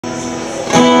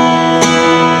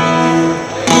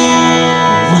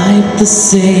the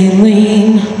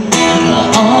saline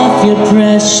off your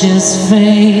precious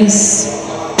face.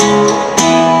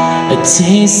 I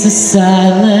taste the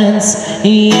silence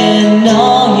in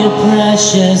all your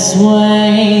precious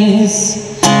ways.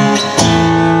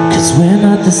 'Cause we're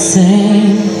not the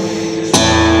same.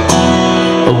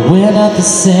 We're not the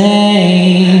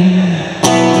same.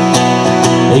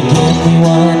 Give me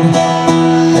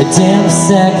a damn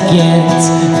second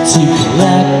to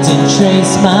collect and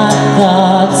trace my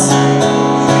thoughts.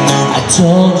 I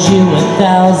told you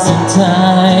 1,000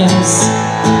 times,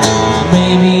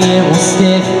 maybe it will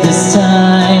stick this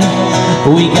time.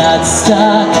 We got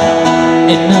stuck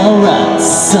in a rut,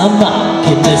 some muck,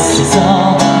 and this is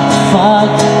all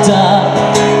fucked up.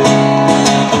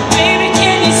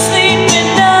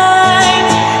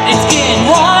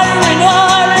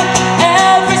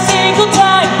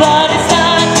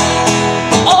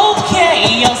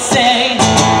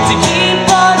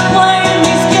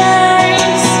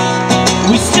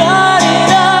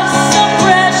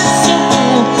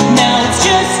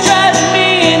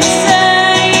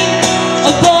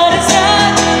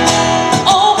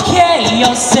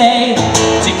 Say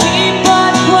to keep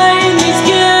on playing these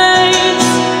games.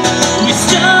 We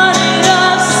started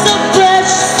off so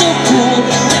fresh, so cool.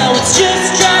 Now it's just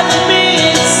driving me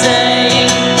insane.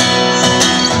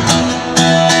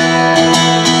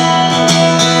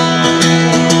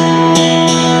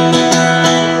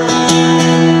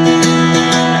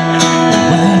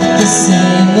 Wipe the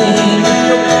saline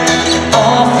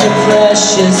off your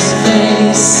precious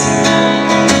face.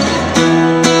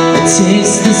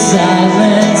 Taste the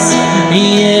silence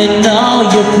in all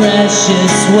your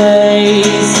precious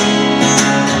ways.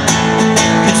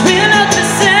 'Cause we're not the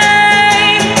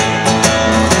same.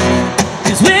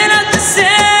 'Cause we're not the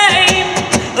same.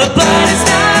 But it's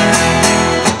not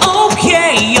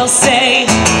okay, you'll say,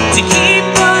 to keep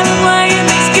on playing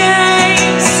these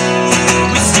games.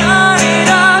 We started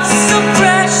off so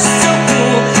fresh, so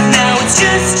cool. Now it's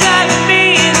just driving me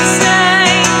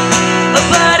insane.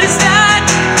 But it's not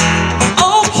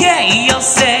you'll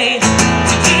say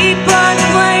to keep on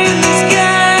playing these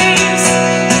games.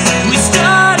 We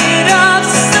started off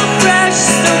so fresh,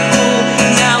 so cool.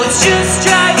 Now it's just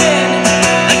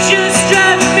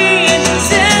driving me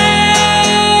insane.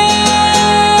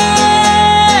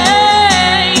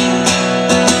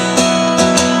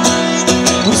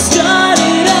 We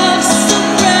started off so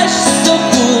fresh, so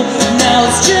cool. Now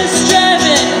it's just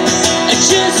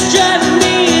driving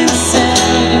me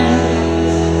insane.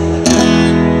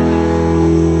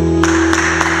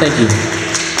 Thank you.